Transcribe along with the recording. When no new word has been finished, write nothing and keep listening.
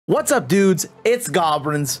What's up, dudes? It's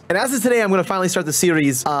Goblins, and as of today, I'm going to finally start the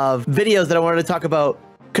series of videos that I wanted to talk about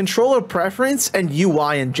controller preference and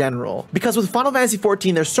UI in general. Because with Final Fantasy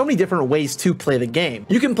XIV, there's so many different ways to play the game.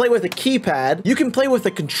 You can play with a keypad, you can play with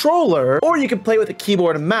a controller, or you can play with a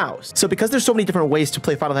keyboard and mouse. So because there's so many different ways to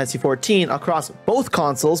play Final Fantasy XIV across both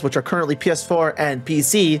consoles, which are currently PS4 and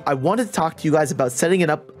PC, I wanted to talk to you guys about setting it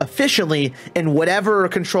up efficiently in whatever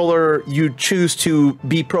controller you choose to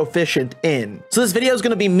be proficient in. So this video is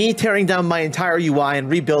going to be me tearing down my entire UI and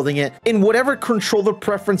rebuilding it in whatever controller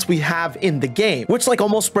preference we have in the game, which like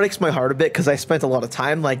almost breaks my heart a bit because I spent a lot of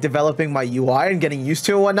time like developing my UI and getting used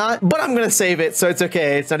to it and whatnot, but I'm gonna save it, so it's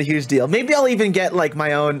okay. It's not a huge deal. Maybe I'll even get like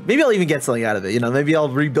my own, maybe I'll even get something out of it, you know, maybe I'll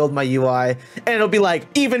rebuild my UI and it'll be like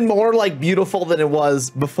even more like beautiful than it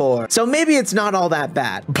was before. So maybe it's not all that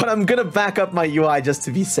bad, but I'm gonna back up my UI just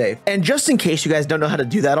to be safe. And just in case you guys don't know how to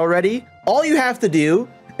do that already, all you have to do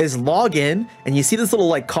is log in, and you see this little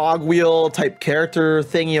like cogwheel type character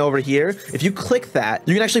thingy over here. If you click that,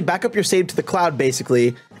 you can actually back up your save to the cloud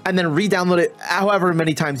basically, and then re-download it however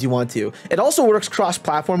many times you want to. It also works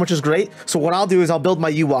cross-platform, which is great. So what I'll do is I'll build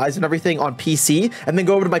my UIs and everything on PC, and then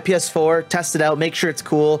go over to my PS4, test it out, make sure it's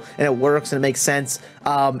cool, and it works, and it makes sense,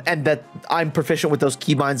 and that I'm proficient with those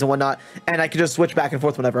keybinds and whatnot, and I can just switch back and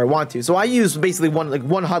forth whenever I want to. So I use basically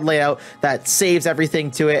one HUD layout that saves everything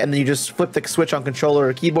to it, and then you just flip the switch on controller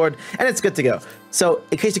or keyboard, and it's good to go. So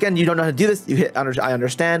in case, again, you don't know how to do this, you hit I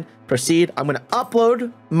understand, proceed. I'm going to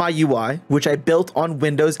upload my UI, which I built on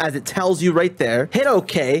Windows as it tells you right there. Hit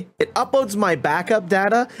OK. It uploads my backup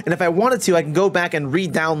data. And if I wanted to, I can go back and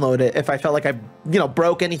re-download it if I felt like I,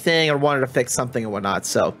 broke anything or wanted to fix something and whatnot.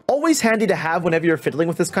 So always handy to have whenever you're fiddling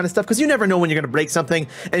with this kind of stuff, because you never know when you're going to break something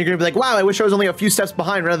and you're going to be like, wow, I wish I was only a few steps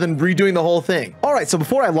behind rather than redoing the whole thing. All right. So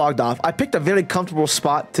before I logged off, I picked a very comfortable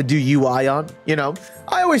spot to do UI on.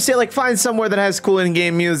 I always say like find somewhere that has cool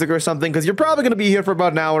in-game music or something, because you're probably going to be here for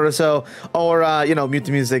about an hour or so, or mute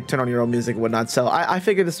the music, turn on your own music and whatnot. So I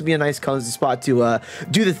figured this would be a nice cozy spot to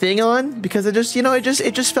do the thing on, because it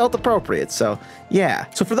just felt appropriate. So yeah.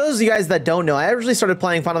 So for those of you guys that don't know, I originally started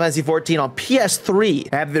playing Final Fantasy XIV on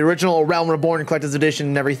PS3. I have the original Realm Reborn Collector's Edition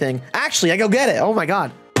and everything. Actually, I go get it. Oh my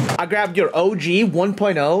god. I grabbed your OG 1.0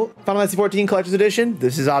 Final Fantasy XIV Collector's Edition.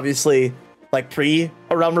 This is obviously like pre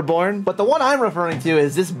Realm Reborn, but the one I'm referring to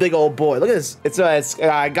is this big old boy. Look at this.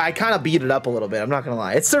 I kind of beat it up a little bit. I'm not gonna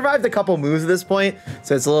lie. It's survived a couple moves at this point,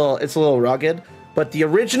 so it's a little rugged. But the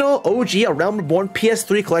original OG Realm Reborn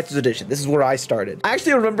PS3 Collector's Edition, this is where I started. I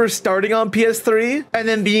actually remember starting on PS3 and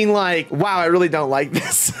then being like, wow, I really don't like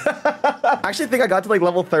this. I actually think I got to like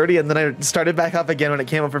level 30 and then I started back up again when it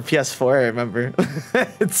came up for PS4, I remember.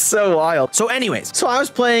 It's so wild. So anyways, so I was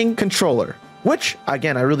playing controller, which,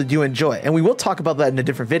 again, I really do enjoy, and we will talk about that in a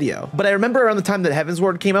different video. But I remember around the time that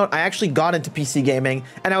Heavensward came out, I actually got into PC gaming,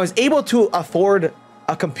 and I was able to afford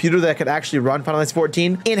a computer that could actually run Final Fantasy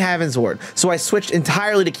XIV in Heavensward. So I switched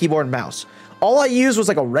entirely to keyboard and mouse. All I used was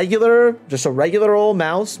like just a regular old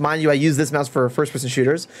mouse. Mind you, I use this mouse for first-person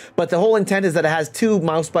shooters, but the whole intent is that it has two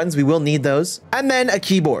mouse buttons. We will need those. And then a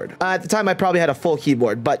keyboard. At the time, I probably had a full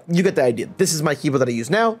keyboard, but you get the idea. This is my keyboard that I use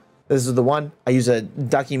now. This is the one. I use a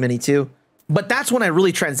Ducky Mini 2. But that's when I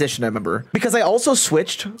really transitioned, I remember, because I also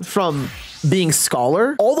switched from being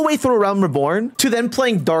Scholar all the way through Realm Reborn to then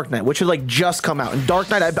playing Dark Knight, which had like just come out. And Dark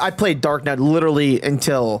Knight, I played Dark Knight literally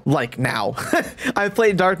until like now. I've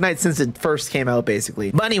played Dark Knight since it first came out,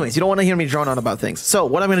 basically. But anyways, you don't want to hear me drone on about things. So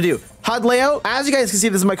what I'm going to do, HUD layout, as you guys can see,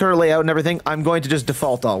 this is my current layout and everything. I'm going to just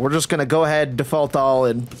default all. We're just going to go ahead, default all,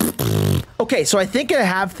 and okay, so I think I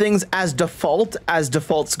have things as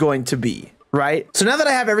default's going to be. Right? So now that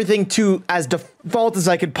I have everything to as default as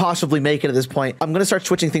I could possibly make it at this point, I'm going to start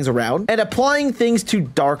switching things around and applying things to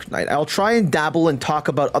Dark Knight. I'll try and dabble and talk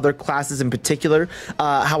about other classes in particular,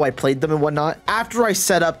 how I played them and whatnot, after I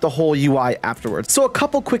set up the whole UI afterwards. So a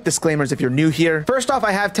couple quick disclaimers if you're new here. First off,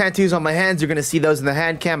 I have tattoos on my hands. You're going to see those in the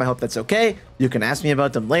hand cam. I hope that's okay. You can ask me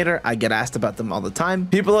about them later. I get asked about them all the time.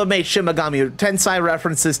 People have made Shin Megami Tensei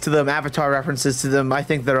references to them, Avatar references to them. I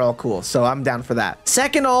think they're all cool, so I'm down for that.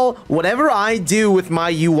 Second all, whatever I do with my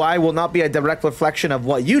UI will not be a direct reflection of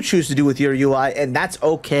what you choose to do with your UI, and that's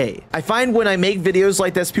okay. I find when I make videos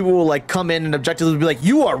like this, people will like come in and objectively be like,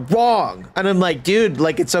 you are wrong. And I'm like, dude,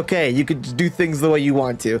 like it's okay. You could do things the way you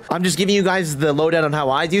want to. I'm just giving you guys the lowdown on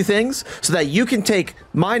how I do things so that you can take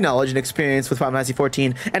my knowledge and experience with Final Fantasy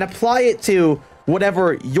XIV and apply it to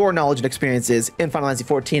whatever your knowledge and experience is in Final Fantasy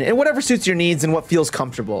XIV and whatever suits your needs and what feels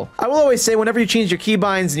comfortable. I will always say whenever you change your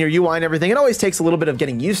keybinds and your UI and everything, it always takes a little bit of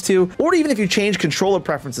getting used to, or even if you change controller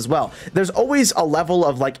preference as well, there's always a level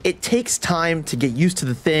of like, it takes time to get used to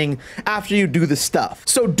the thing after you do the stuff.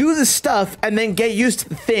 So do the stuff and then get used to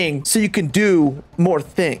the thing so you can do more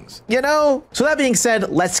things, you know? So that being said,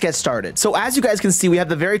 let's get started. So as you guys can see, we have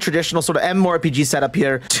the very traditional sort of MMORPG setup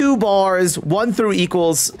here. 2 bars, 1 through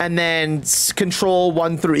equals, and then control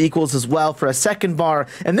 1 through equals as well for a second bar.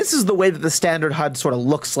 And this is the way that the standard HUD sort of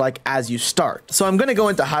looks like as you start. So I'm going to go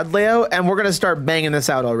into HUD layout and we're going to start banging this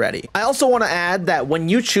out already. I also want to add that when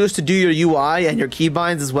you choose to do your UI and your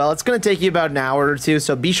keybinds as well, it's going to take you about an hour or two.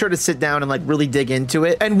 So be sure to sit down and like really dig into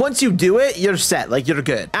it. And once you do it, you're set, like you're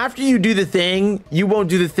good. After you do the thing, you won't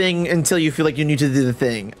do the thing until you feel like you need to do the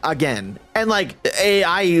thing again. And like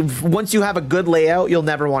once you have a good layout, you'll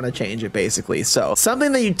never want to change it basically. So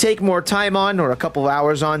something that you take more time on or a couple of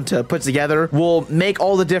hours on to put together will make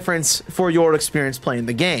all the difference for your experience playing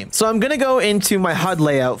the game. So I'm going to go into my HUD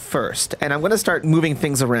layout first, and I'm going to start moving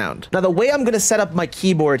things around. Now, the way I'm going to set up my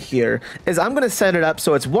keyboard here is I'm going to set it up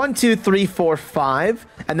so it's 1, 2, 3, 4, 5,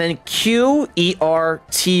 and then Q, E, R,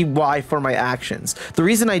 T, Y for my actions. The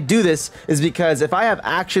reason I do this is because if I have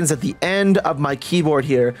actions at the end of my keyboard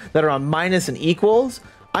here that are on minus and equals,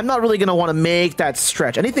 I'm not really going to want to make that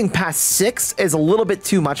stretch. Anything past 6 is a little bit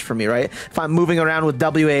too much for me, right? If I'm moving around with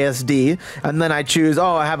WASD and then I choose,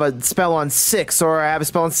 oh, I have a spell on 6 or I have a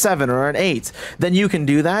spell on 7 or an 8, then you can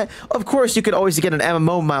do that. Of course, you could always get an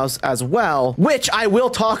MMO mouse as well, which I will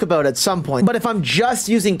talk about at some point. But if I'm just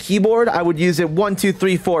using keyboard, I would use it 1, 2,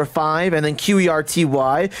 3, 4, 5, and then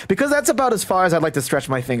QERTY, because that's about as far as I'd like to stretch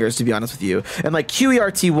my fingers, to be honest with you. And like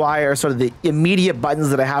QERTY are sort of the immediate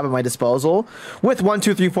buttons that I have at my disposal, with 1,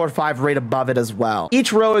 2, 3, 4, 5 right above it as well.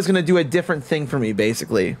 Each row is going to do a different thing for me,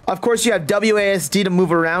 basically. Of course, you have WASD to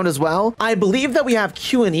move around as well. I believe that we have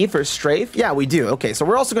Q and E for strafe. Yeah, we do. Okay, so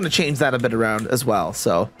we're also going to change that a bit around as well.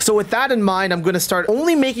 So with that in mind, I'm going to start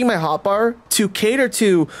only making my hotbar to cater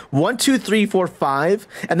to 1, 2, 3, 4, 5,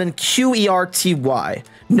 and then QERTY.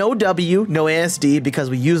 No W, no ASD,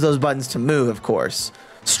 because we use those buttons to move, of course.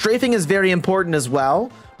 Strafing is very important as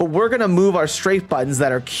well, but we're going to move our strafe buttons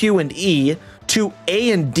that are Q and E to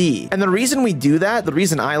A and D. And the reason we do that, the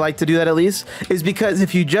reason I like to do that at least, is because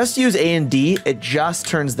if you just use A and D, it just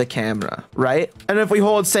turns the camera, right? And if we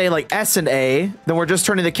hold, say, like S and A, then we're just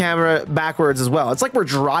turning the camera backwards as well. It's like we're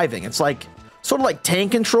driving. It's like sort of like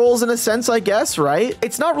tank controls in a sense, I guess, right?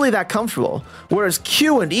 It's not really that comfortable. Whereas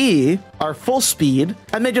Q and E are full speed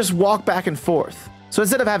and they just walk back and forth. So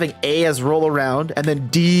instead of having A as roll around and then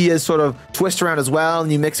D as sort of twist around as well, and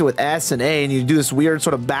you mix it with S and A and you do this weird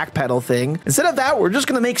sort of backpedal thing, instead of that, we're just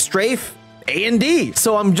going to make strafe A and D.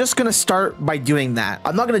 So I'm just going to start by doing that.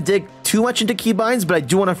 I'm not going to dig too much into keybinds, but I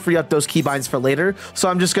do want to free up those keybinds for later. So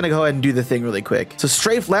I'm just going to go ahead and do the thing really quick. So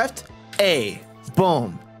strafe left, A,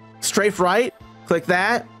 boom. Strafe right, click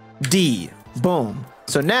that, D, boom.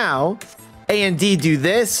 So now A and D do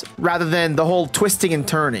this rather than the whole twisting and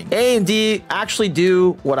turning. A and D actually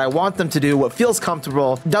do what I want them to do, what feels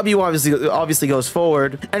comfortable. W obviously goes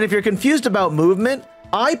forward. And if you're confused about movement,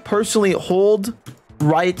 I personally hold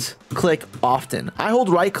right click often. I hold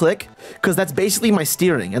right click because that's basically my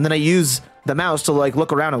steering. And then I use the mouse to like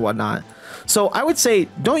look around and whatnot. So I would say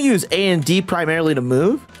don't use A and D primarily to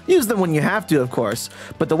move. Use them when you have to, of course.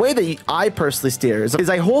 But the way that I personally steer is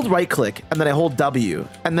I hold right click and then I hold W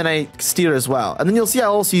and then I steer as well. And then you'll see I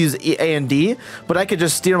also use A and D, but I could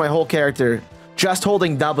just steer my whole character just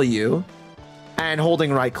holding W and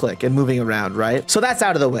holding right click and moving around, right? So that's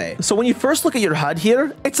out of the way. So when you first look at your HUD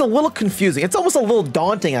here, it's a little confusing. It's almost a little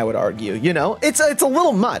daunting, I would argue, you know? It's a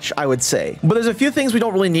little much, I would say. But there's a few things we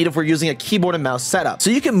don't really need if we're using a keyboard and mouse setup. So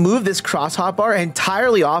you can move this cross hotbar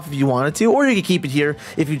entirely off if you wanted to, or you can keep it here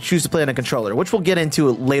if you choose to play on a controller, which we'll get into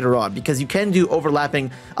later on, because you can do overlapping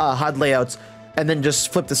HUD layouts and then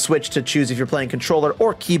just flip the switch to choose if you're playing controller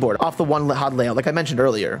or keyboard off the one HUD layout, like I mentioned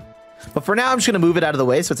earlier. But for now, I'm just going to move it out of the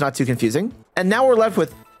way so it's not too confusing. And now we're left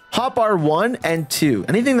with hotbar 1 and 2.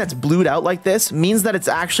 Anything that's blued out like this means that it's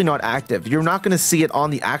actually not active. You're not going to see it on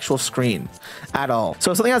the actual screen at all. So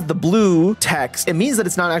if something has the blue text, it means that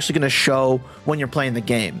it's not actually going to show when you're playing the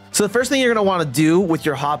game. So the first thing you're going to want to do with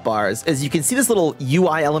your hotbars is you can see this little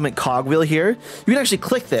UI element cogwheel here. You can actually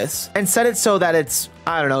click this and set it so that it's,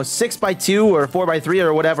 I don't know, 6x2 or 4x3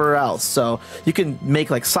 or whatever else. So you can make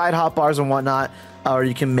like side hotbars and whatnot, or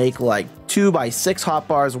you can make like 2x6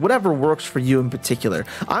 hotbars, whatever works for you in particular.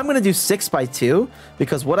 I'm going to do 6x2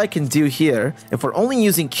 because what I can do here, if we're only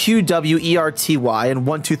using Q, W, E, R, T, Y and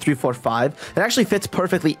 1, 2, 3, 4, 5, it actually fits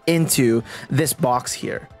perfectly into this box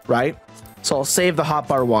here, right? So I'll save the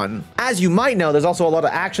hotbar 1. As you might know, there's also a lot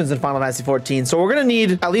of actions in Final Fantasy XIV, so we're gonna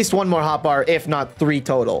need at least 1 more hotbar, if not 3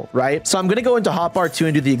 total, right? So I'm gonna go into hotbar 2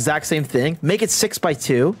 and do the exact same thing, make it 6 by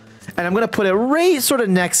 2, and I'm gonna put it right sort of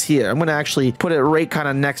next here. I'm gonna actually put it right kind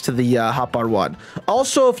of next to the hotbar 1.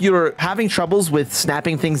 Also, if you're having troubles with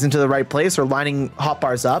snapping things into the right place or lining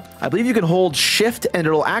hotbars up, I believe you can hold shift and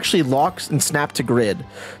it'll actually lock and snap to grid.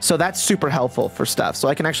 So that's super helpful for stuff. So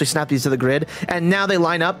I can actually snap these to the grid, and now they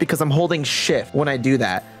line up because I'm holding shift when I do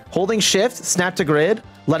that. Holding shift, snap to grid,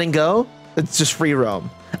 letting go, it's just free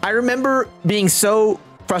roam. I remember being so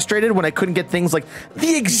frustrated when I couldn't get things like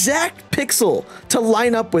the exact pixel to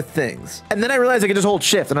line up with things. And then I realized I could just hold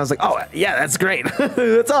shift and I was like, oh yeah, that's great.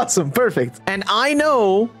 That's awesome. Perfect. And I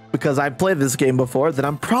know, because I've played this game before, that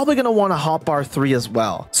I'm probably going to want a hotbar 3 as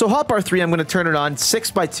well. So hotbar 3, I'm going to turn it on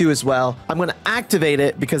 6 by 2 as well. I'm going to activate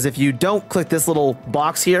it because if you don't click this little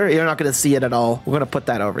box here, you're not going to see it at all. We're going to put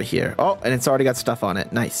that over here. Oh, and it's already got stuff on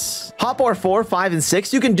it. Nice. Hotbar 4, 5, and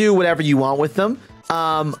 6, you can do whatever you want with them.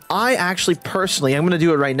 I actually personally, I'm going to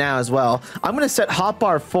do it right now as well. I'm going to set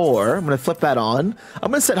hotbar 4. I'm going to flip that on.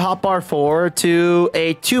 I'm going to set hotbar 4 to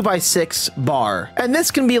a 2 by 6 bar. And this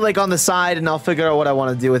can be like on the side and I'll figure out what I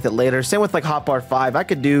want to do with it later. Same with like hotbar 5. I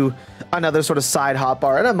could do another sort of side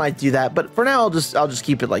hotbar and I might do that, but for now I'll just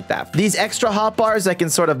keep it like that. These extra hotbars I can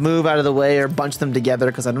sort of move out of the way or bunch them together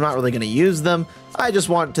because I'm not really going to use them. I just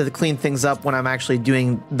want to clean things up when I'm actually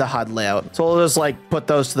doing the HUD layout. So we'll just like put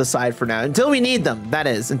those to the side for now until we need them. That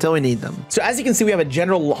is, until we need them. So as you can see, we have a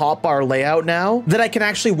general hotbar layout now that I can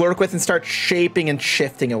actually work with and start shaping and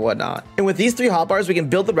shifting and whatnot. And with these 3 hotbars, we can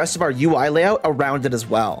build the rest of our UI layout around it as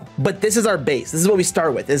well. But this is our base. This is what we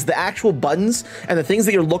start with, is the actual buttons and the things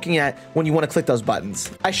that you're looking at when you want to click those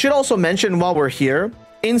buttons. I should also mention while we're here,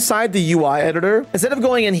 inside the UI editor, instead of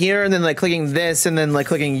going in here and then like clicking this and then like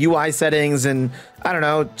clicking UI settings and I don't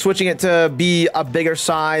know, switching it to be a bigger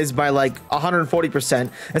size by like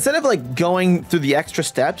 140%, instead of like going through the extra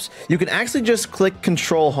steps, you can actually just click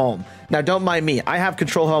Control Home. Now, don't mind me. I have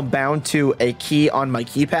Control Home bound to a key on my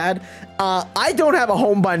keypad. I don't have a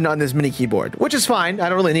home button on this mini keyboard, which is fine. I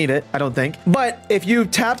don't really need it, I don't think. But if you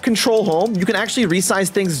tap Control Home, you can actually resize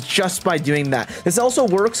things just by doing that. This also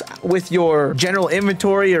works with your general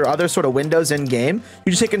inventory or other sort of windows in game.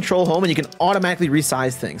 You just hit Control Home and you can automatically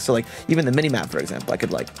resize things. So like even the minimap, for example, I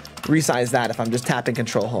could like resize that if I'm just tapping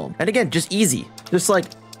Control Home. And again, just easy. Just like,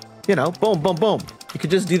 you know, boom, boom, boom. You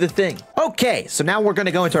could just do the thing. Okay, so now we're going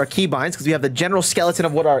to go into our keybinds because we have the general skeleton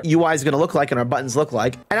of what our UI is going to look like and our buttons look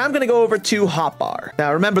like. And I'm going to go over to hotbar.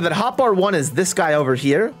 Now remember that hotbar 1 is this guy over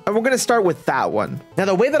here, and we're going to start with that one. Now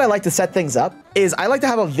the way that I like to set things up is I like to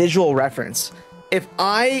have a visual reference. If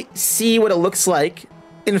I see what it looks like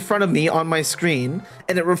in front of me on my screen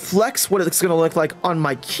and it reflects what it's going to look like on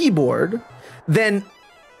my keyboard, then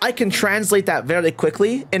I can translate that very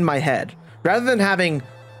quickly in my head rather than having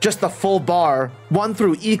just the full bar 1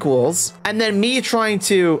 through equals and then me trying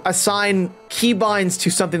to assign keybinds to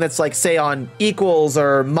something that's like say on equals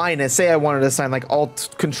or minus. Say I wanted to assign like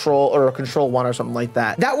alt control or a control 1 or something like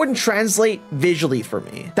that. That wouldn't translate visually for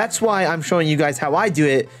me. That's why I'm showing you guys how I do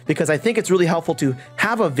it, because I think it's really helpful to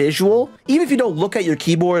have a visual, even if you don't look at your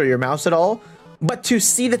keyboard or your mouse at all, but to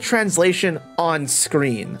see the translation on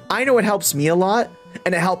screen. I know it helps me a lot,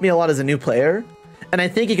 and it helped me a lot as a new player, and I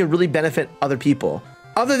think it could really benefit other people.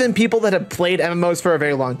 Other than people that have played MMOs for a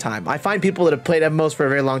very long time. I find people that have played MMOs for a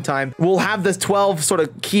very long time will have this 12 sort of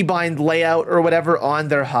keybind layout or whatever on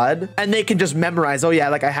their HUD, and they can just memorize, oh yeah,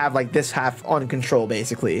 like I have like this half on control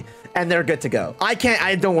basically, and they're good to go. I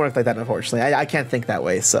don't work like that, unfortunately. I can't think that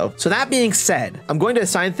way. So that being said, I'm going to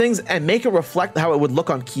assign things and make it reflect how it would look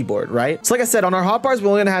on keyboard, right? So like I said, on our hotbars, we're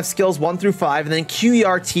only gonna have skills 1 through 5 and then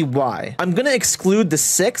QERTY. I'm gonna exclude the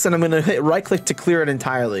 6 and I'm gonna hit right click to clear it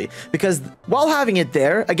entirely, because while having it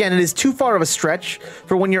there, again, it is too far of a stretch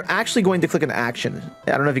for when you're actually going to click an action.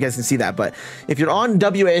 I don't know if you guys can see that, but if you're on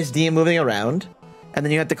WASD and moving around and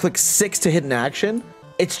then you have to click 6 to hit an action,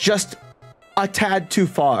 it's just a tad too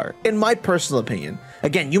far, in my personal opinion.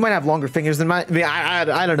 Again, you might have longer fingers than mine.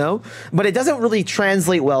 I don't know, but it doesn't really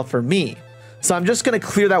translate well for me. So I'm just going to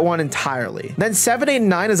clear that one entirely. Then 7, 8, and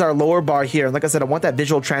 9 is our lower bar here. And like I said, I want that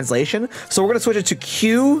visual translation. So we're going to switch it to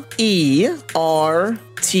Q, E, R,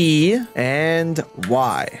 T, and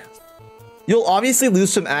Y. You'll obviously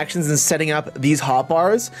lose some actions in setting up these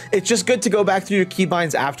hotbars. It's just good to go back through your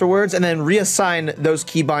keybinds afterwards and then reassign those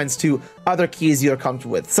keybinds to other keys you're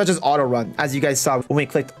comfortable with, such as auto run. As you guys saw when we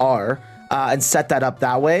clicked R, and set that up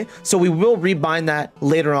that way. So we will rebind that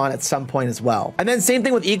later on at some point as well. And then same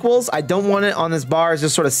thing with equals. I don't want it on this bar. It's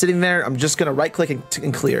just sort of sitting there. I'm just going to right click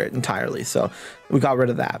and clear it entirely. So we got rid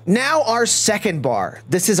of that. Now our second bar.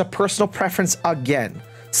 This is a personal preference again.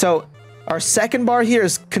 So our second bar here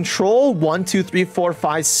is control 1, 2, 3, 4,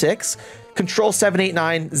 5, 6. Control 7, 8,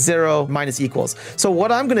 9, 0 minus equals. So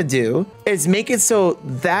what I'm going to do is make it so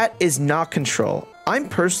that is not control. I'm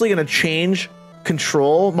personally going to change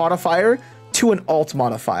control modifier to an alt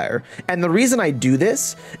modifier. And the reason I do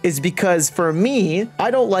this is because for me,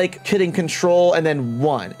 I don't like hitting control and then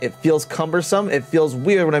 1. It feels cumbersome. It feels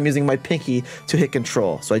weird when I'm using my pinky to hit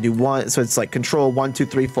control. So I do 1. So it's like control 1, 2,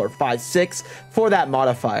 3, 4, 5, 6 for that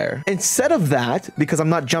modifier. Instead of that, because I'm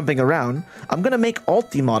not jumping around, I'm going to make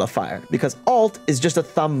alt the modifier because alt is just a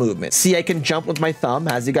thumb movement. See, I can jump with my thumb.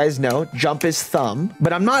 As you guys know, jump is thumb,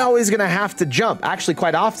 but I'm not always going to have to jump. Actually,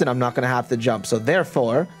 quite often, I'm not going to have to jump. So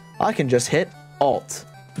therefore, I can just hit alt.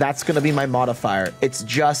 That's going to be my modifier. It's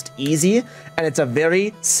just easy, and it's a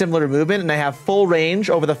very similar movement, and I have full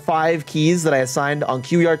range over the 5 keys that I assigned on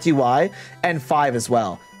QERTY and 5 as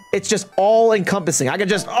well. It's just all encompassing. I can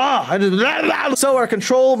just, so our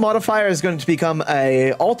control modifier is going to become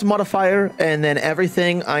a alt modifier, and then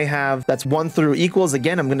everything I have that's 1 through equals,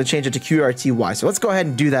 again, I'm going to change it to QRTY. So let's go ahead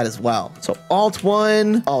and do that as well. So alt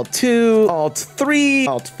 1, alt 2, alt 3,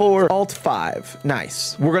 alt 4, alt 5.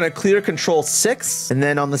 Nice. We're going to clear control 6, and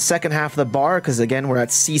then on the second half of the bar, because again, we're at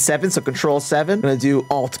C7, so control 7, I'm going to do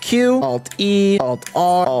alt Q, alt E, alt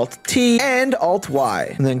R, alt T, and alt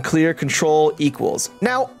Y, and then clear control equals.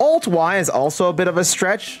 Now, alt Y is also a bit of a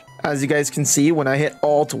stretch. As you guys can see, when I hit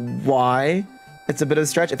alt Y, it's a bit of a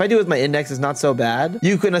stretch. If I do it with my index, it's not so bad.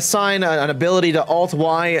 You can assign an ability to alt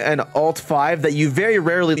Y and alt 5 that you very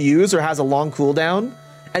rarely use or has a long cooldown,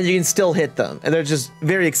 and you can still hit them. And they're just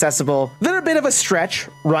very accessible. They're a bit of a stretch,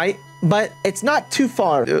 right? But it's not too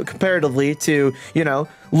far comparatively to, you know,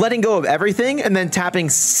 letting go of everything and then tapping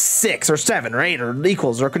 6 or 7 or 8 or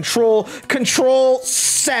equals or control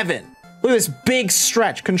 7. Look at this big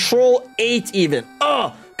stretch. Control 8 even.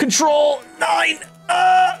 Control 9.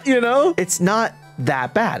 You know? It's not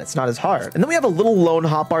that bad. It's not as hard. And then we have a little lone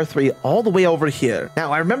hotbar 3 all the way over here.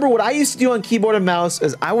 Now, I remember what I used to do on keyboard and mouse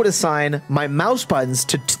is I would assign my mouse buttons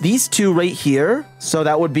to these 2 right here. So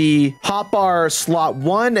that would be hotbar slot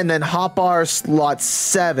 1 and then hotbar slot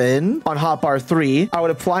 7 on hotbar 3. I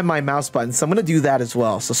would apply my mouse buttons. So I'm going to do that as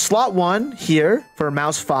well. So slot 1 here for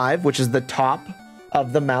mouse 5, which is the top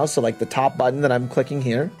of the mouse, so like the top button that I'm clicking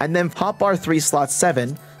here, and then hotbar 3 slot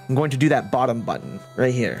 7, I'm going to do that bottom button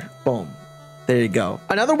right here. Boom. There you go.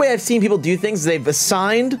 Another way I've seen people do things is they've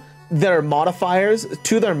assigned their modifiers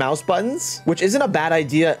to their mouse buttons, which isn't a bad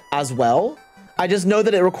idea as well. I just know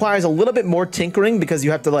that it requires a little bit more tinkering because you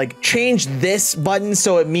have to like change this button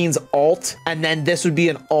so it means alt, and then this would be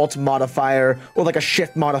an alt modifier or like a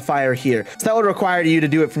shift modifier here. So that would require you to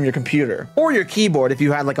do it from your computer or your keyboard if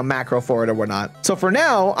you had like a macro for it or whatnot. So for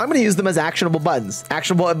now, I'm going to use them as actionable buttons.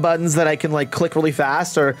 Actionable buttons that I can like click really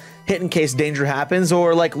fast or hit in case danger happens,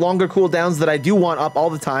 or like longer cooldowns that I do want up all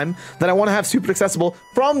the time that I want to have super accessible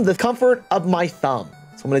from the comfort of my thumb.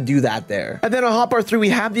 So I'm going to do that there. And then on hotbar 3, we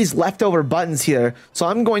have these leftover buttons here. So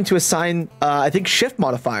I'm going to assign, I think, shift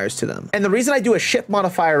modifiers to them. And the reason I do a shift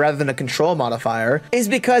modifier rather than a control modifier is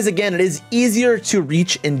because, again, it is easier to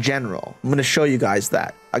reach in general. I'm going to show you guys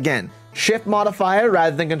that. Again, shift modifier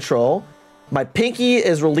rather than control. My pinky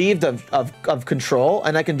is relieved of control,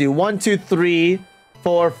 and I can do 1, 2, 3,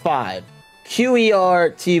 4, 5.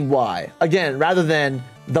 QERTY. Again, rather than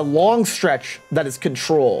the long stretch that is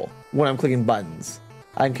control when I'm clicking buttons.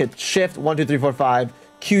 I can hit shift 1, 2, 3, 4, 5,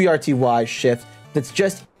 QERTY shift. That's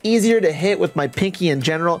just easier to hit with my pinky in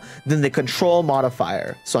general than the control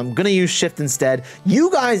modifier. So I'm going to use shift instead.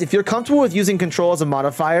 You guys, if you're comfortable with using control as a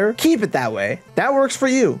modifier, keep it that way. That works for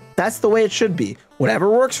you. That's the way it should be. Whatever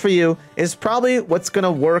works for you is probably what's going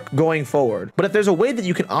to work going forward. But if there's a way that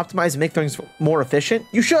you can optimize and make things more efficient,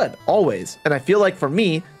 you should always. And I feel like for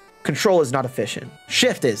me, control is not efficient.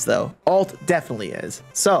 Shift is though. Alt definitely is.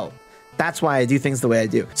 So that's why I do things the way I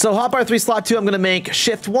do. So hotbar 3 slot 2, I'm going to make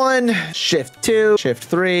shift 1, shift 2, shift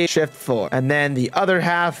 3, shift 4. And then the other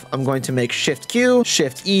half, I'm going to make shift Q,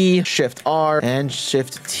 shift E, shift R, and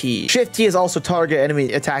shift T. Shift T is also target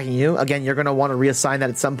enemy attacking you. Again, you're going to want to reassign that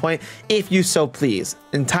at some point if you so please.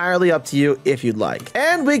 Entirely up to you if you'd like.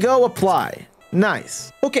 And we go apply.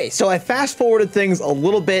 Nice. Okay, so I fast forwarded things a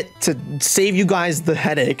little bit to save you guys the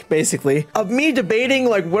headache, basically, of me debating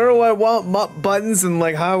like where do I want buttons and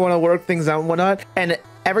like how I want to work things out and whatnot. And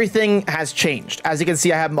everything has changed. As you can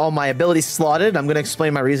see, I have all my abilities slotted. I'm going to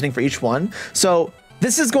explain my reasoning for each one. So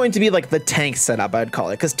This is going to be like the tank setup, I'd call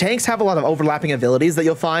it, because tanks have a lot of overlapping abilities that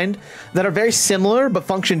you'll find that are very similar but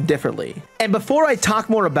function differently. And before I talk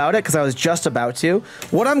more about it, because I was just about to,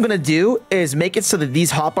 what I'm going to do is make it so that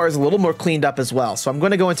these hotbars are a little more cleaned up as well. So I'm going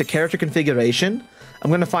to go into character configuration. I'm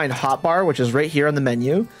going to find hotbar, which is right here on the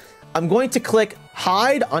menu. I'm going to click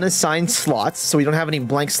hide unassigned slots, so we don't have any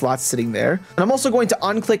blank slots sitting there. And I'm also going to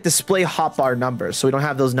unclick display hotbar numbers, so we don't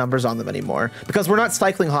have those numbers on them anymore, because we're not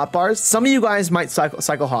cycling hotbars. Some of you guys might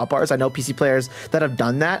cycle hotbars. I know PC players that have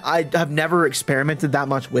done that. I have never experimented that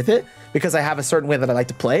much with it because I have a certain way that I like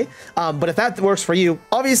to play. But if that works for you,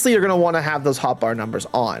 obviously you're going to want to have those hotbar numbers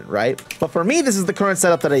on, right? But for me, this is the current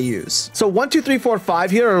setup that I use. So 1, 2, 3, 4,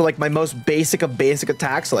 5 here are like my most basic of basic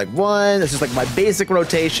attacks. So like 1, this is like my basic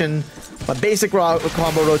rotation, my basic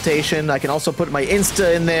combo rotation. I can also put my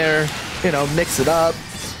insta in there, you know, mix it up.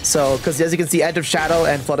 So, because as you can see, Edge of Shadow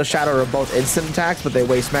and Flood of Shadow are both instant attacks, but they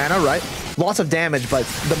waste mana, right? Lots of damage, but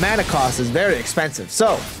the mana cost is very expensive.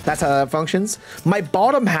 So, that's how that functions. My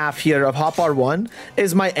bottom half here of Hotbar 1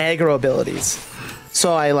 is my aggro abilities.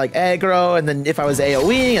 So I like aggro, and then if I was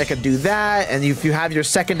AoEing, I could do that. And if you have your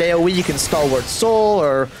second AoE, you can Stalwart Soul,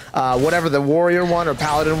 or whatever the Warrior one or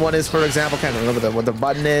Paladin one is, for example. Can't remember what the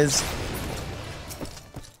button is.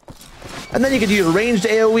 And then you could do your ranged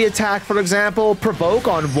AoE attack, for example, provoke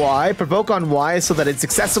on Y. Provoke on Y so that it's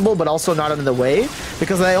accessible, but also not in the way,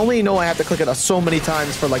 because I only know I have to click it so many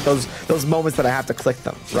times for like those moments that I have to click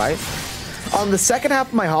them, right? On the second half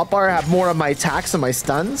of my hotbar, I have more of my attacks and my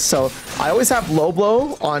stuns. So I always have low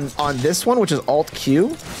blow on this one, which is Alt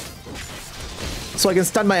Q. So I can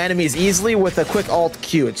stun my enemies easily with a quick Alt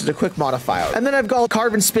Q. It's just a quick modifier. And then I've got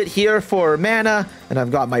Carve and Spit here for mana. And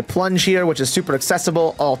I've got my Plunge here, which is super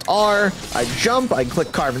accessible. Alt R. I jump. I can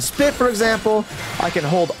click Carve and Spit, for example. I can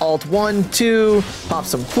hold Alt 1, 2, pop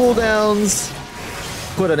some cooldowns,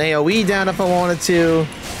 put an AoE down if I wanted to.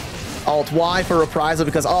 Alt Y for reprisal,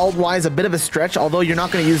 because Alt Y is a bit of a stretch, although you're not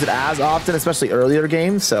going to use it as often, especially earlier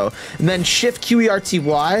games. So, and then Shift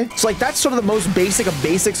QERTY. So like that's sort of the most basic of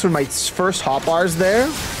basics for my first hotbars there.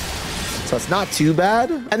 So it's not too bad.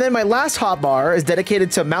 And then my last hotbar is dedicated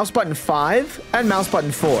to mouse button 5 and mouse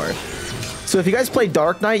button 4. So if you guys play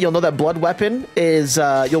Dark Knight, you'll know that Blood Weapon is,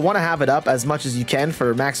 you'll want to have it up as much as you can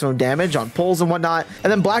for maximum damage on pulls and whatnot.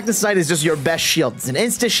 And then Blackness Knight is just your best shield. It's an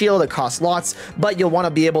insta shield, it costs lots, but you'll want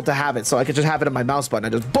to be able to have it. So I could just have it on my mouse button. I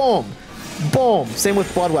just boom, boom. Same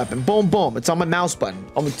with Blood Weapon, boom, boom. It's on my mouse button.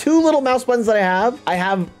 On the 2 little mouse buttons that I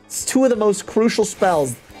have 2 of the most crucial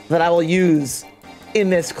spells that I will use in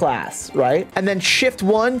this class, right? And then Shift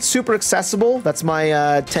 1, super accessible. That's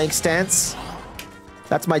my tank stance.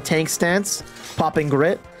 That's my tank stance, Popping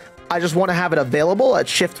Grit. I just want to have it available at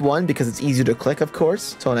Shift 1 because it's easy to click, of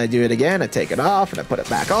course. So when I do it again, I take it off and I put it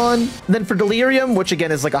back on. And then for Delirium, which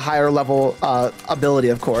again is like a higher level ability,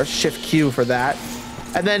 of course, Shift Q for that.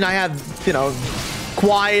 And then I have, you know,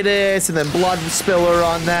 Quietus and then Blood Spiller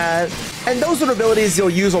on that. And those are abilities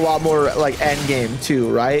you'll use a lot more like end game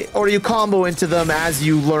too, right? Or you combo into them as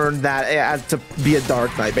you learn that as to be a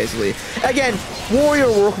Dark Knight, basically. Again,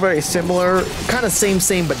 Warrior work very similar, kind of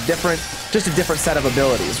same but different, just a different set of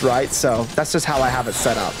abilities, right? So that's just how I have it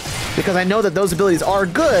set up. Because I know that those abilities are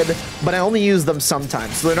good, but I only use them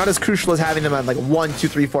sometimes. So they're not as crucial as having them on like 1, 2,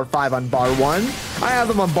 3, 4, 5 on bar 1. I have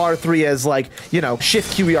them on bar 3 as like, you know,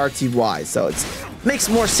 Shift QERTY. So it makes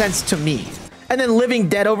more sense to me. And then Living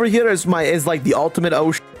Dead over here is like the ultimate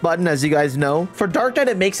button, as you guys know. For Dark Knight,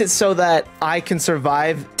 it makes it so that I can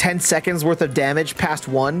survive 10 seconds worth of damage past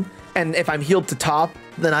 1. And if I'm healed to top,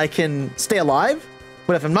 then I can stay alive.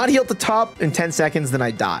 But if I'm not healed to top in 10 seconds, then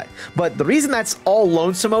I die. But the reason that's all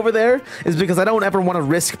lonesome over there is because I don't ever want to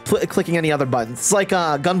risk clicking any other buttons. It's like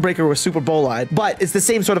Gunbreaker with Super Bolide, but it's the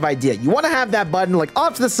same sort of idea. You want to have that button like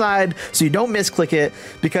off to the side so you don't misclick it,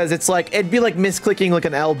 because it's like, it'd be like misclicking like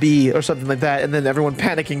an LB or something like that, and then everyone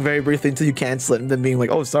panicking very briefly until you cancel it and then being like,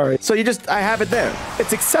 oh, sorry. So I have it there.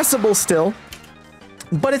 It's accessible still,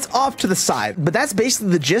 but it's off to the side. But that's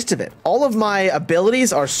basically the gist of it. All of my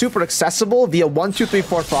abilities are super accessible via 1, 2, 3,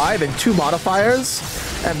 4, 5 and 2 modifiers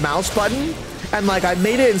and mouse button. And like I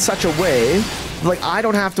made it in such a way, like I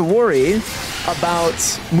don't have to worry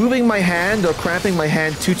about moving my hand or cramping my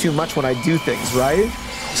hand too much when I do things, right?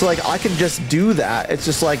 So like I can just do that. It's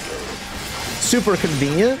just like super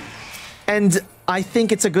convenient. And I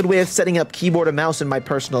think it's a good way of setting up keyboard and mouse in my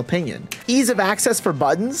personal opinion. Ease of access for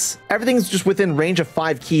buttons. Everything's just within range of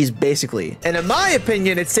 5 keys, basically. And in my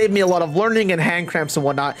opinion, it saved me a lot of learning and hand cramps and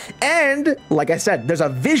whatnot. And like I said, there's a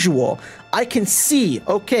visual. I can see,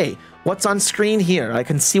 okay, what's on screen here. I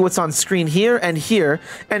can see what's on screen here,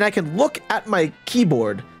 and I can look at my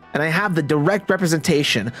keyboard and I have the direct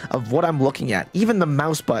representation of what I'm looking at. Even the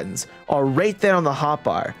mouse buttons are right there on the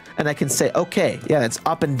hotbar, and I can say, okay, yeah, it's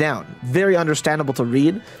up and down. Very understandable to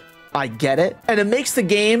read. I get it. And it makes the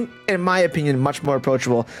game, in my opinion, much more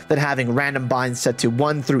approachable than having random binds set to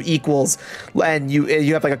 1 through equals, and you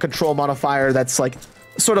have like a control modifier that's like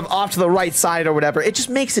sort of off to the right side or whatever. It just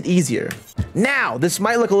makes it easier. Now, this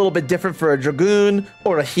might look a little bit different for a Dragoon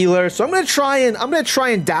or a healer, so I'm gonna try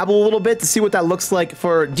and dabble a little bit to see what that looks like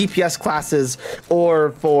for DPS classes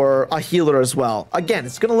or for a healer as well. Again,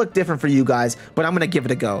 it's gonna look different for you guys, but I'm gonna give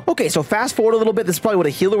it a go. Okay, so fast forward a little bit. This is probably what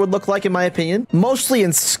a healer would look like in my opinion. Mostly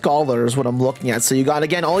in Scholar is what I'm looking at. So you got,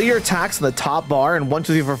 again, all your attacks on the top bar and 1,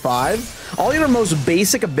 2, 3, 4, 5. All your most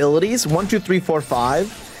basic abilities, 1, 2, 3, 4,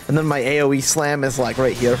 5. And then my AoE slam is like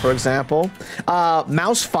right here, for example.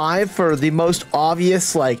 Mouse 5 for the most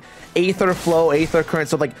obvious, like Aether Flow, Aether Current.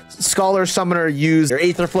 So like Scholar, Summoner use, or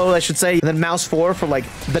Aether Flow, I should say. And then Mouse 4 for like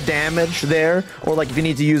the damage there. Or like if you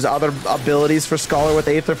need to use other abilities for Scholar with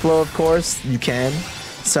Aether Flow, of course, you can.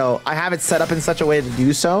 So I have it set up in such a way to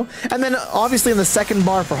do so. And then obviously in the second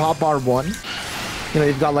bar for hotbar 1, you know,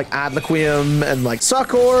 you've got like Adloquium and like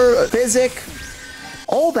Succor, Physic,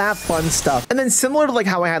 all that fun stuff. And then similar to like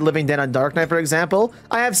how I had Living Dead on Dark Knight, for example,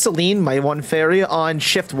 I have Celine, my one fairy, on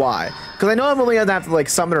Shift Y. Because I know I'm only gonna have to like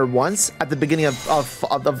summon her once at the beginning of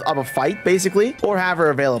a fight, basically, or have her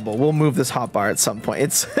available. We'll move this hotbar at some point.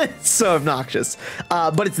 It's so obnoxious.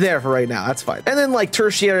 But it's there for right now, that's fine. And then like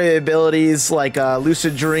tertiary abilities like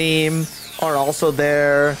Lucid Dream are also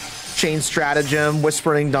there. Chain Stratagem,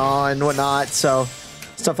 Whispering Dawn, whatnot, so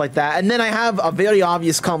stuff like that. And then I have a very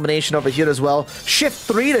obvious combination over here as well. Shift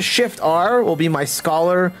 3 to Shift R will be my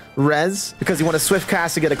Scholar res, because you want to swift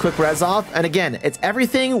cast to get a quick res off. And again, it's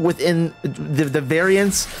everything within the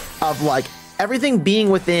variance of like everything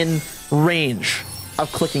being within range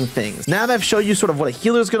of clicking things. Now that I've showed you sort of what a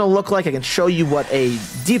healer is going to look like, I can show you what a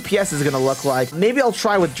DPS is going to look like. Maybe I'll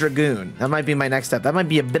try with Dragoon. That might be my next step. That might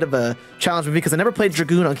be a bit of a challenge for me because I never played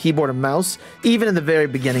Dragoon on keyboard and mouse, even in the very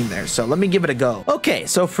beginning there. So let me give it a go. Okay,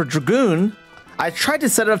 so for Dragoon, I tried to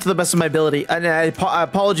set it up to the best of my ability, and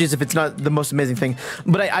apologies if it's not the most amazing thing,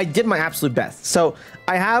 but I did my absolute best. So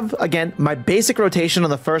I have, again, my basic rotation on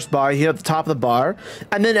the first bar here at the top of the bar,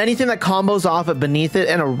 and then anything that combos off it beneath it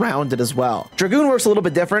and around it as well. Dragoon works a little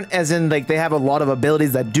bit different, as in like they have a lot of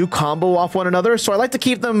abilities that do combo off one another, so I like to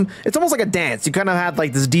keep them, it's almost like a dance. You kind of have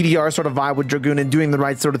like this DDR sort of vibe with Dragoon and doing the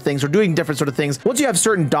right sort of things or doing different sort of things once you have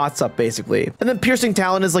certain dots up, basically. And then Piercing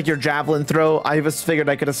Talon is like your javelin throw. I just figured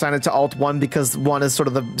I could assign it to Alt 1 because 1 is sort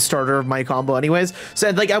of the starter of my combo anyways. So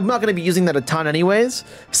like I'm not going to be using that a ton anyways.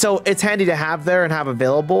 So it's handy to have there and have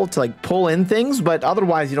available to like pull in things, but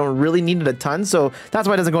otherwise you don't really need it a ton. So that's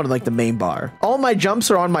why it doesn't go into like the main bar. All my jumps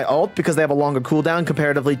are on my Alt because they have a longer cooldown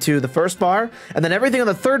comparatively to the first bar. And then everything on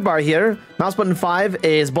the third bar here, mouse button 5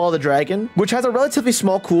 is Ball of the Dragon, which has a relatively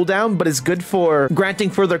small cooldown, but is good for granting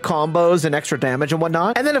further combos and extra damage and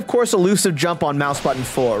whatnot. And then of course Elusive Jump on mouse button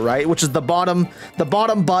 4, right? Which is the bottom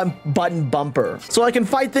button bumper. So I can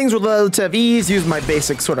fight things with relative ease, use my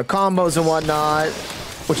basic sort of combos and whatnot,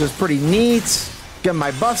 which is pretty neat. Get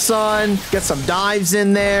my buffs on, get some dives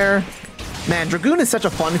in there. Man, Dragoon is such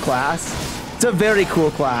a fun class. It's a very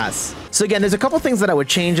cool class. So again, there's a couple things that I would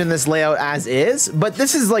change in this layout as is, but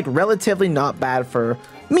this is like relatively not bad for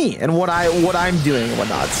me and what I'm doing and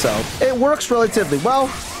whatnot. So it works relatively well.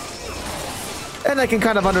 And I can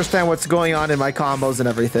kind of understand what's going on in my combos and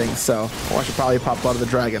everything. So I should probably pop Blood of the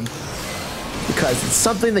Dragon, because it's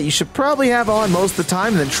something that you should probably have on most of the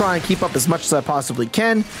time and then try and keep up as much as I possibly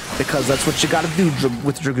can, because that's what you gotta do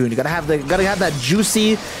with Dragoon. You gotta have that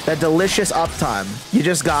juicy, that delicious uptime. You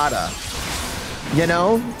just gotta, you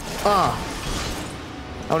know? I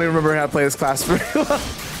don't even remember how to play this class very well.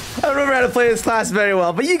 I don't remember how to play this class very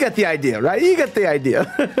well, but you get the idea, right? You get the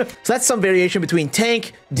idea. So that's some variation between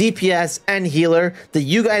tank, DPS, and healer that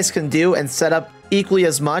you guys can do and set up equally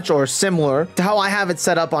as much or similar to how I have it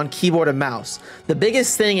set up on keyboard and mouse. The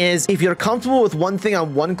biggest thing is if you're comfortable with one thing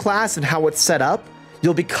on one class and how it's set up,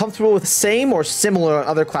 you'll be comfortable with same or similar on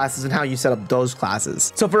other classes and how you set up those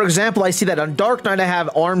classes. So for example, I see that on Dark Knight I have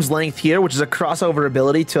Arm's Length here, which is a crossover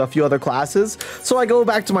ability to a few other classes. So I go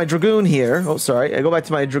back to my Dragoon here. Oh, sorry. I go back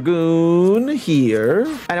to my Dragoon here,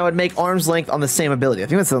 and I would make Arm's Length on the same ability. I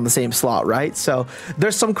think that's on the same slot, right? So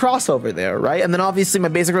there's some crossover there, right? And then obviously my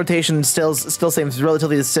basic rotation still seems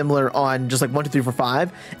relatively similar on just like 1, 2, 3, 4,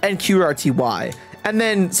 5 and QRTY. and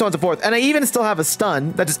then so on and so forth. And I even still have a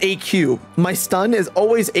stun that is AQ. My stun is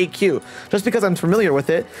always AQ, just because I'm familiar with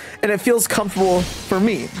it, and it feels comfortable for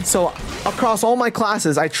me. So across all my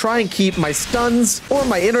classes, I try and keep my stuns or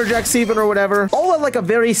my interjects even or whatever, all at like a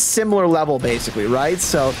very similar level basically, right?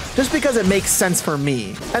 So just because it makes sense for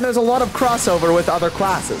me. And there's a lot of crossover with other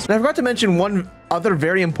classes. And I forgot to mention one other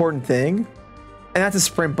very important thing, and that's a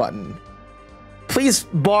sprint button. Please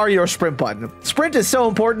bar your sprint button. Sprint is so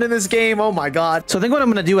important in this game. Oh my God. So I think what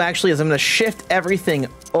I'm going to do actually is I'm going to shift everything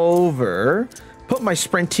over, put my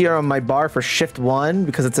sprint here on my bar for shift 1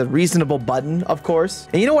 because it's a reasonable button, of course.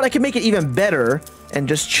 And you know what? I can make it even better and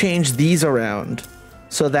just change these around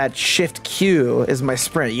so that shift Q is my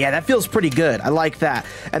sprint. Yeah, that feels pretty good. I like that.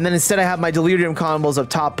 And then instead I have my delirium combos up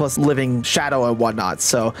top plus living shadow and whatnot.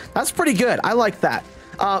 So that's pretty good. I like that.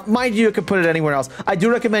 Mind you, could put it anywhere else. I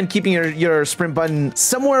do recommend keeping your sprint button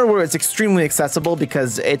somewhere where it's extremely accessible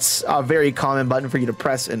because it's a very common button for you to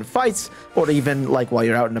press in fights or even like while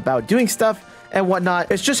you're out and about doing stuff and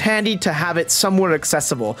whatnot. It's just handy to have it somewhere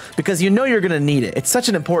accessible because you know you're gonna need it. It's such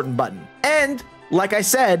an important button. And like I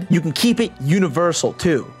said, you can keep it universal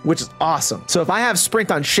too, which is awesome. So if I have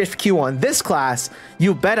sprint on shift Q on this class,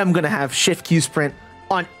 you bet I'm gonna have shift Q sprint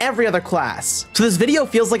on every other class. So this video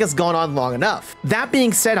feels like it's gone on long enough. That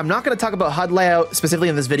being said, I'm not going to talk about HUD layout specifically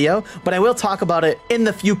in this video, but I will talk about it in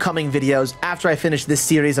the few coming videos after I finish this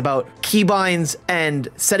series about keybinds and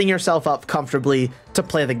setting yourself up comfortably to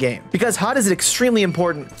play the game. Because HUD is extremely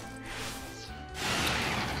important.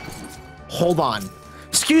 Hold on.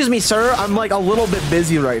 Excuse me, sir. I'm like a little bit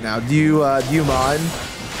busy right now. Do you mind?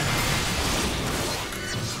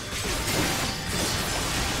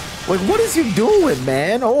 Like, what is you doing,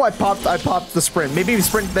 man? Oh, I popped the sprint. Maybe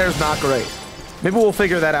sprint there's not great. Maybe we'll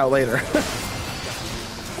figure that out later.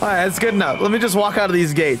 All right, that's good enough. Let me just walk out of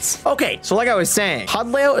these gates. Okay, so like I was saying, HUD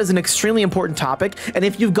layout is an extremely important topic. And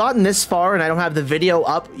if you've gotten this far and I don't have the video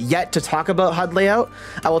up yet to talk about HUD layout,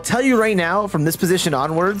 I will tell you right now from this position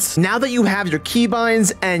onwards, now that you have your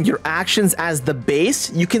keybinds and your actions as the base,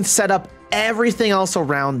 you can set up everything else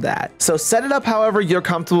around that. So set it up however you're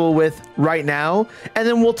comfortable with right now, and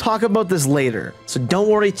then we'll talk about this later. So don't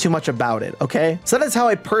worry too much about it, okay? So that is how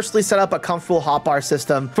I personally set up a comfortable hotbar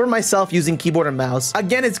system for myself using keyboard and mouse.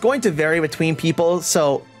 Again, it's going to vary between people,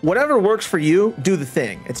 so whatever works for you, do the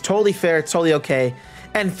thing. It's totally fair, it's totally okay.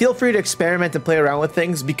 And feel free to experiment and play around with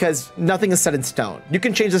things because nothing is set in stone. You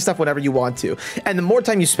can change this stuff whenever you want to. And the more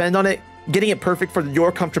time you spend on it, getting it perfect for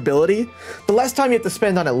your comfortability, the less time you have to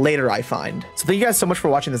spend on it later, I find. So thank you guys so much for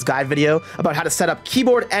watching this guide video about how to set up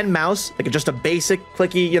keyboard and mouse, like just a basic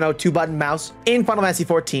clicky, 2-button mouse in Final Fantasy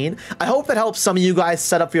XIV. I hope that helps some of you guys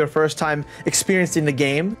set up for your first time experiencing the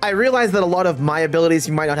game. I realize that a lot of my abilities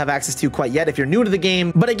you might not have access to quite yet if you're new to the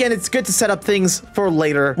game, but again, it's good to set up things for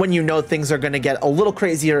later when you know things are going to get a little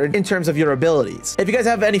crazier in terms of your abilities. If you guys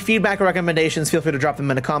have any feedback or recommendations, feel free to drop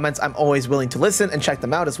them in the comments. I'm always willing to listen and check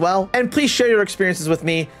them out as well. And please share your experiences with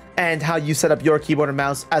me and how you set up your keyboard and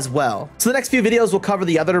mouse as well. So the next few videos will cover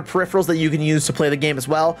the other peripherals that you can use to play the game as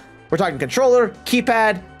well. We're talking controller,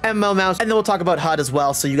 keypad, MMO mouse, and then we'll talk about HUD as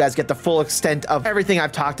well so you guys get the full extent of everything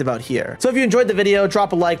I've talked about here. So if you enjoyed the video,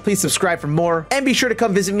 drop a like, please subscribe for more, and be sure to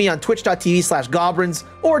come visit me on twitch.tv/gobrins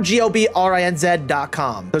or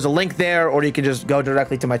gobrinz.com. There's a link there, or you can just go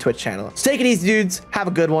directly to my Twitch channel. So take it easy, dudes. Have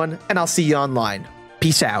a good one, and I'll see you online.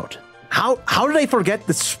 Peace out. How did I forget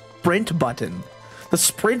the sprint button? The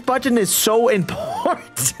sprint button is so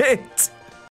important.